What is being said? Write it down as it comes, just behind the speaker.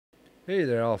Hey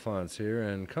there, Alphonse here,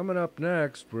 and coming up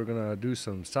next, we're going to do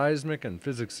some seismic and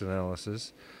physics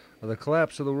analysis of the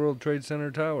collapse of the World Trade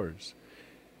Center towers.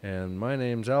 And my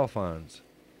name's Alphonse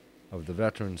of the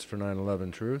Veterans for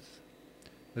 9/11 Truth.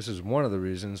 This is one of the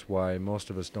reasons why most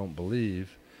of us don't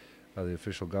believe the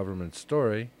official government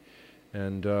story.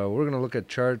 And we're going to look at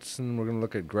charts, and we're going to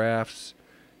look at graphs,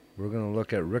 we're going to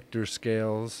look at Richter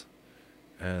scales,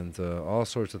 and all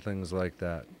sorts of things like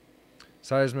that.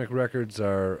 Seismic records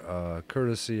are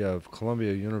courtesy of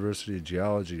Columbia University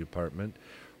Geology Department.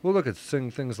 We'll look at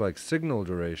things like signal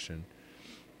duration.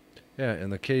 Yeah,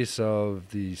 in the case of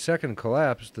the second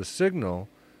collapse, the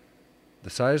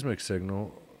seismic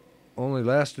signal, only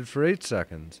lasted for 8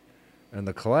 seconds. And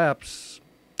the collapse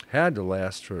had to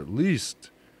last for at least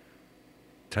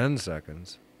 10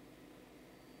 seconds.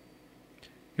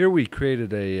 Here we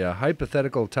created a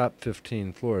hypothetical top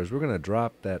 15 floors. We're going to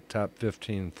drop that top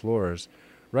 15 floors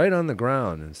right on the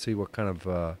ground and see what kind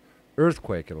of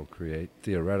earthquake it'll create.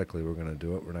 Theoretically, we're going to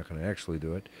do it. We're not going to actually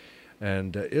do it.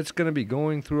 And it's going to be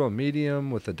going through a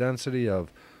medium with a density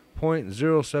of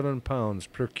 0.07 pounds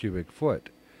per cubic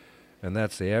foot. And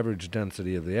that's the average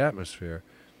density of the atmosphere.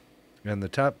 And the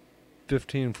top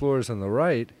 15 floors on the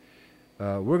right,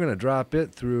 we're going to drop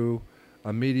it through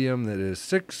a medium that is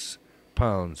 6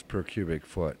 pounds per cubic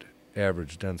foot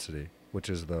average density, which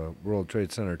is the World Trade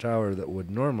Center tower that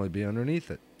would normally be underneath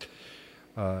it.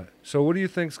 So what do you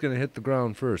think is going to hit the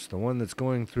ground first? The one that's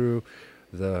going through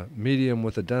the medium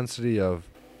with a density of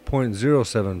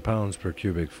 0.07 pounds per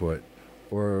cubic foot,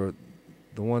 or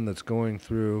the one that's going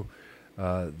through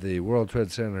the World Trade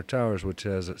Center towers, which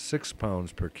has 6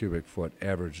 pounds per cubic foot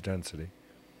average density?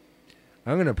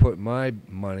 I'm going to put my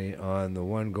money on the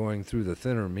one going through the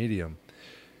thinner medium.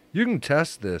 You can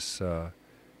test this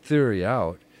theory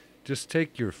out. Just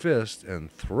take your fist and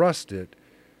thrust it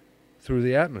through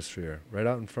the atmosphere right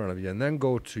out in front of you, and then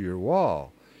go to your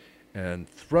wall and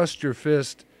thrust your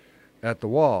fist at the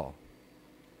wall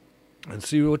and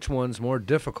see which one's more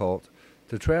difficult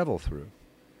to travel through.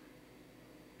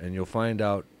 And you'll find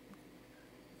out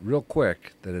real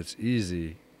quick that it's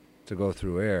easy to go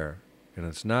through air, and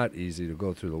it's not easy to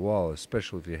go through the wall,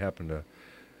 especially if you happen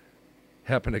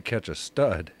to catch a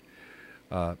stud.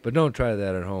 But don't try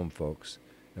that at home, folks,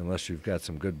 unless you've got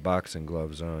some good boxing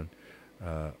gloves on,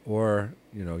 or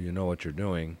you know what you're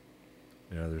doing.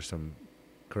 There's some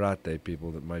karate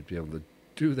people that might be able to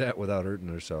do that without hurting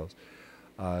themselves.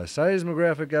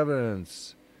 Seismographic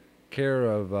evidence, care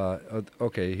of.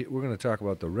 Okay, we're going to talk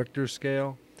about the Richter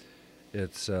scale.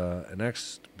 It's an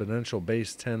exponential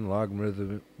base 10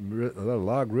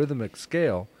 logarithmic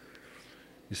scale.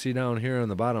 You see down here on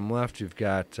the bottom left, you've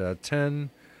got 10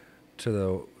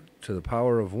 to the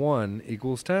power of 1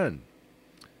 equals 10.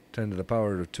 10 to the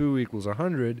power of 2 equals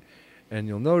 100. And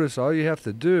you'll notice all you have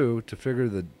to do to figure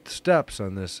the steps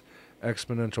on this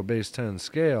exponential base 10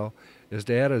 scale is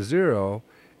to add a 0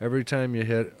 every time you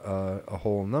hit a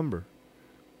whole number.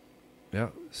 Yeah,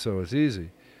 so it's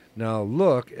easy. Now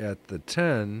look at the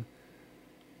 10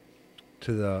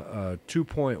 to the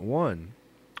 2.1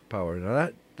 power. Now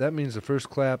that means the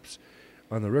first collapse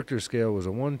on the Richter scale was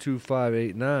a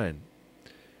 12589.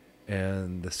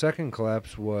 And the second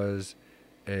collapse was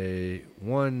a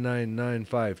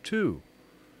 19952.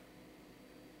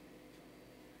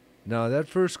 Now that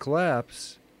first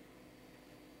collapse,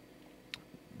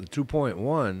 the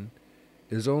 2.1,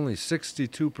 is only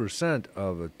 62%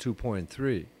 of a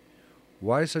 2.3.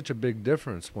 Why such a big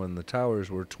difference when the towers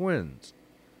were twins?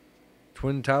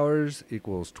 Twin towers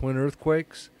equals twin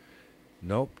earthquakes?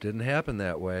 Nope, didn't happen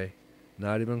that way.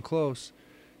 Not even close.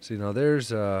 See, now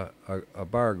there's a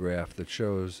bar graph that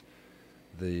shows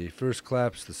the first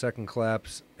collapse, the second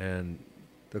collapse, and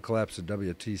the collapse of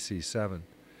WTC 7.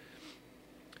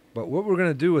 But what we're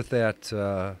going to do with that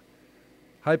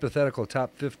hypothetical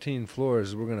top 15 floors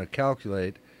is we're going to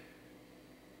calculate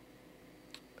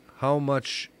how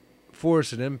much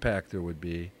force and impact there would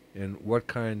be and what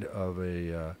kind of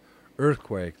a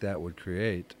earthquake that would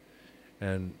create.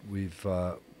 And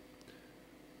we're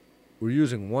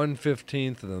using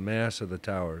 1/15 of the mass of the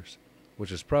towers,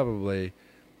 which is probably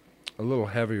a little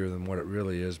heavier than what it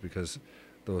really is because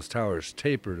those towers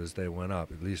tapered as they went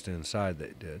up, at least inside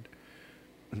they did,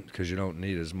 because you don't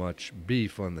need as much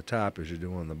beef on the top as you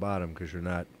do on the bottom because you're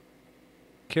not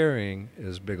carrying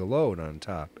as big a load on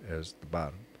top as the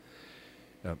bottom.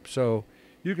 So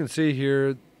you can see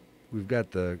here we've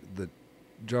got the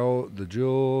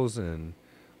joules and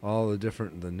all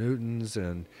the newtons,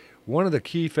 and one of the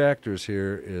key factors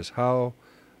here is how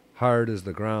hard is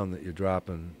the ground that you're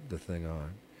dropping the thing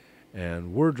on.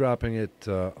 And we're dropping it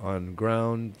on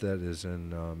ground that is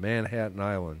in Manhattan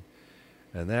Island.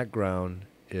 And that ground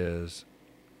is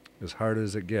as hard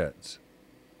as it gets.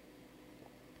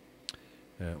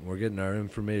 And we're getting our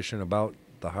information about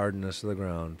the hardness of the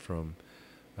ground from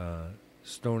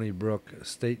Stony Brook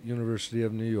State University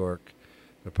of New York,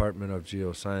 Department of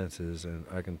Geosciences, and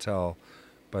I can tell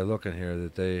by looking here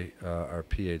that they are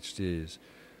PhDs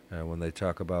when they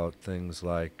talk about things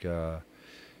like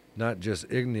not just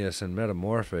igneous and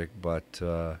metamorphic,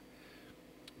 but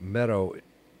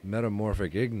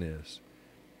metamorphic igneous.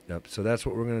 Yep. So that's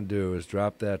what we're going to do, is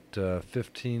drop that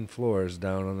 15 floors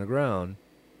down on the ground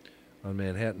on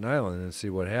Manhattan Island and see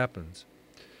what happens.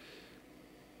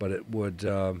 But it would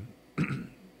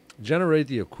generate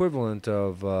the equivalent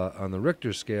of, on the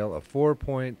Richter scale, of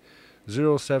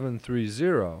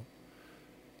 4.0730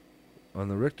 on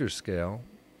the Richter scale,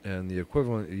 and the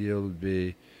equivalent yield would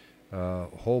be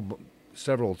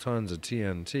several tons of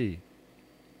TNT.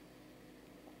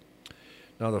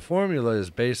 Now the formula is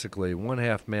basically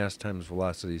 1/2 mass times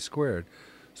velocity squared.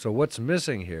 So what's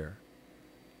missing here?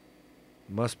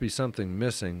 Must be something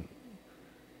missing.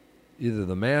 Either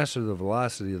the mass or the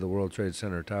velocity of the World Trade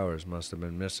Center towers must have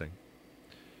been missing.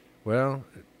 Well,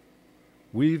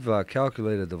 we've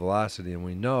calculated the velocity, and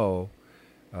we know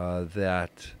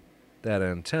that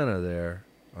antenna there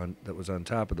that was on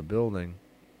top of the building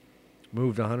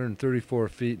moved 134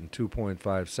 feet in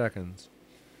 2.5 seconds.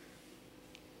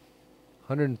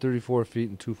 134 feet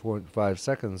in 2.5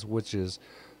 seconds, which is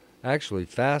actually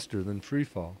faster than free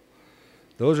fall.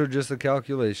 Those are just the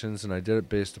calculations, and I did it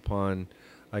based upon,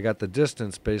 I got the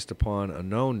distance based upon a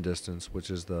known distance,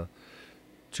 which is the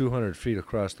 200 feet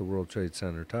across the World Trade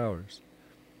Center towers.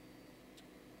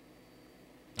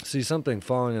 See, something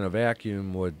falling in a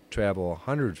vacuum would travel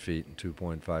 100 feet in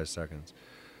 2.5 seconds.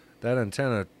 That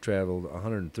antenna traveled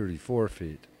 134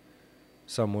 feet,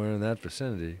 somewhere in that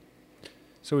vicinity.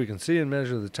 So we can see and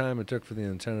measure the time it took for the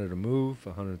antenna to move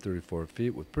 134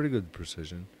 feet with pretty good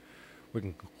precision. We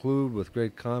can conclude with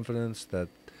great confidence that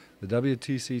the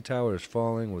WTC tower is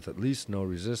falling with at least no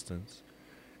resistance,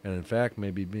 and in fact may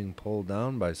be being pulled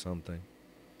down by something.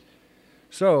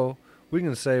 So we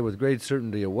can say with great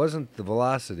certainty it wasn't the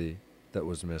velocity that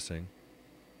was missing,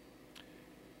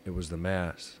 it was the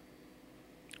mass.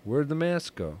 Where'd the mass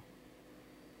go?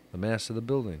 The mass of the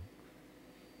building.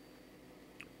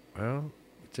 Well,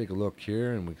 take a look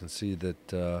here and we can see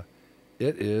that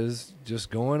it is just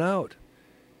going out.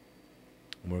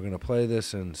 And we're going to play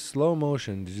this in slow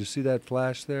motion. Did you see that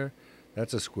flash there?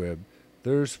 That's a squib.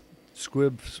 There's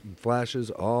squib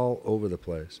flashes all over the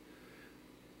place.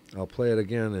 I'll play it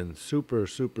again in super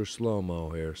slow-mo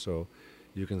here so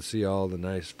you can see all the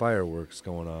nice fireworks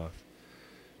going off.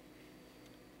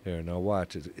 Here, now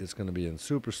watch. It's going to be in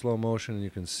super slow motion, and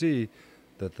you can see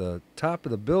that the top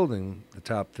of the building, the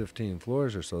top 15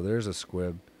 floors or so, there's a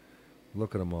squib.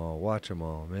 Look at them all. Watch them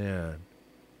all. Man.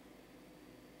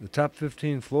 The top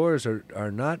 15 floors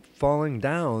are not falling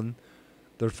down.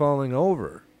 They're falling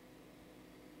over.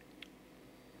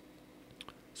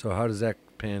 So how does that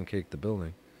pancake the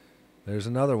building? There's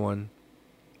another one.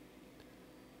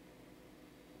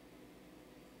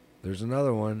 There's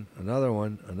another one. Another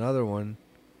one. Another one.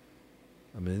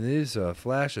 I mean, these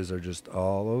flashes are just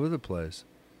all over the place.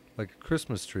 Like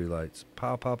Christmas tree lights.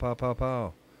 Pow, pow, pow, pow,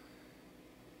 pow.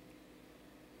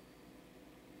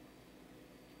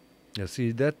 Yeah,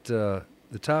 see, that the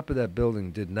top of that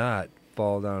building did not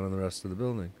fall down on the rest of the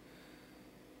building.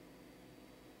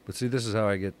 But see, this is how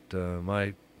I get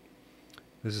my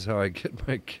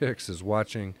kicks, is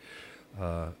watching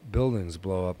buildings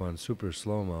blow up on super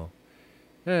slow-mo.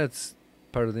 Yeah, it's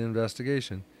part of the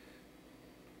investigation.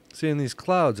 Seeing these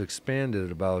clouds expanded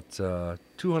at about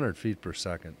 200 feet per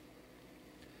second.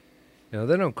 You know,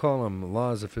 they don't call them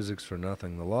laws of physics for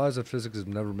nothing. The laws of physics have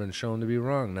never been shown to be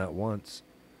wrong, not once.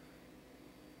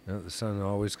 You know, the sun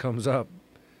always comes up.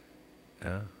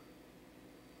 Yeah.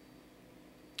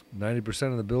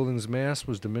 90% of the building's mass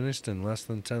was diminished in less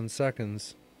than 10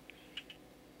 seconds.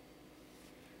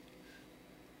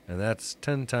 And that's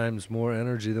 10 times more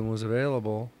energy than was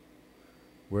available.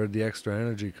 Where'd the extra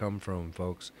energy come from,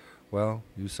 folks? Well,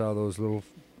 you saw those little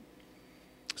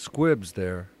squibs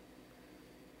there.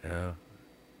 Yeah.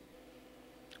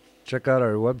 Check out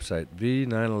our website,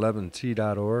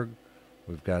 v911t.org.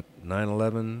 We've got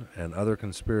 9/11 and other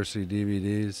conspiracy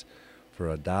DVDs for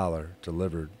 $1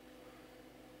 delivered.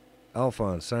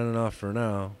 Alphonse signing off for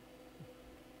now.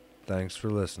 Thanks for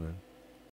listening.